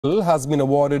Has been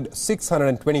awarded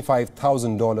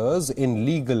 $625,000 in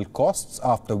legal costs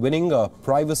after winning a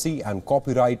privacy and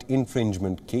copyright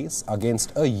infringement case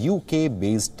against a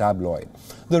UK-based tabloid.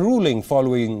 The ruling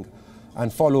follows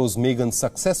Meghan's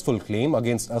successful claim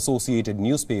against associated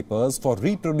newspapers for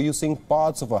reproducing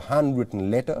parts of a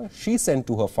handwritten letter she sent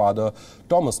to her father,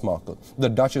 Thomas Markle. The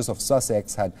Duchess of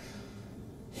Sussex had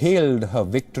hailed her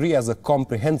victory as a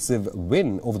comprehensive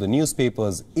win over the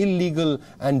newspaper's illegal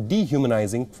and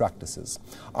dehumanizing practices.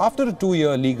 After a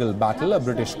two-year legal battle, a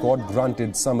British court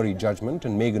granted summary judgment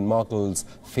in Meghan Markle's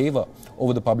favour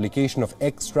over the publication of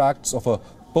extracts of a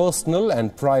personal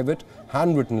and private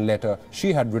handwritten letter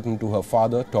she had written to her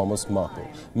father, Thomas Markle.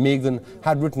 Meghan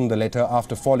had written the letter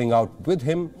after falling out with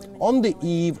him on the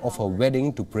eve of her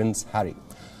wedding to Prince Harry.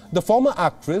 The former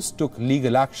actress took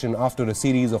legal action after a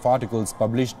series of articles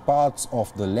published parts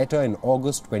of the letter in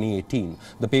August 2018.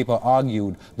 The paper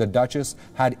argued the Duchess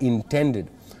had intended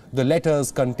the letter's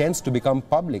contents to become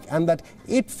public and that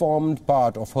it formed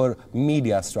part of her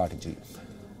media strategy.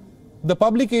 The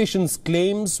publication's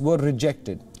claims were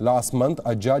rejected. Last month,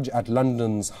 a judge at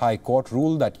London's High Court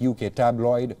ruled that UK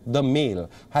tabloid The Mail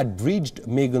had breached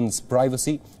Meghan's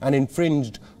privacy and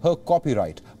infringed her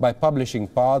copyright by publishing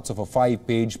parts of a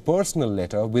 5-page personal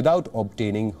letter without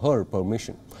obtaining her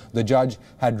permission. The judge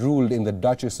had ruled in the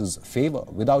Duchess's favour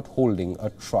without holding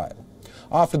a trial.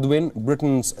 After the win,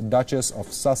 Britain's Duchess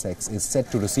of Sussex is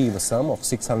set to receive a sum of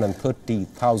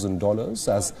 $630,000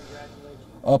 as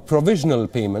a provisional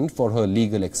payment for her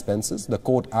legal expenses. The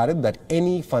court added that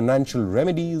any financial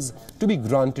remedies to be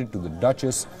granted to the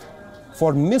Duchess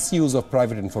for misuse of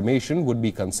private information would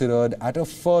be considered at a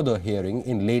further hearing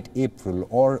in late April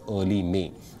or early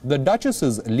May. The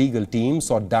Duchess's legal team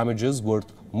sought damages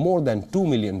worth more than $2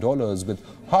 million, with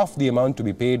half the amount to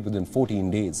be paid within 14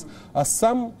 days, a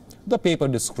sum the paper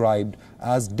described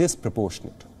as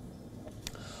disproportionate.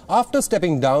 After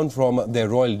stepping down from their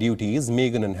royal duties,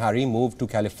 Meghan and Harry moved to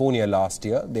California last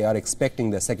year. They are expecting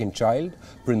their second child.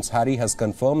 Prince Harry has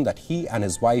confirmed that he and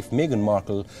his wife Meghan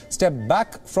Markle stepped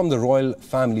back from the royal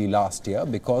family last year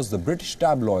because the British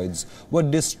tabloids were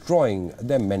destroying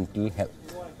their mental health.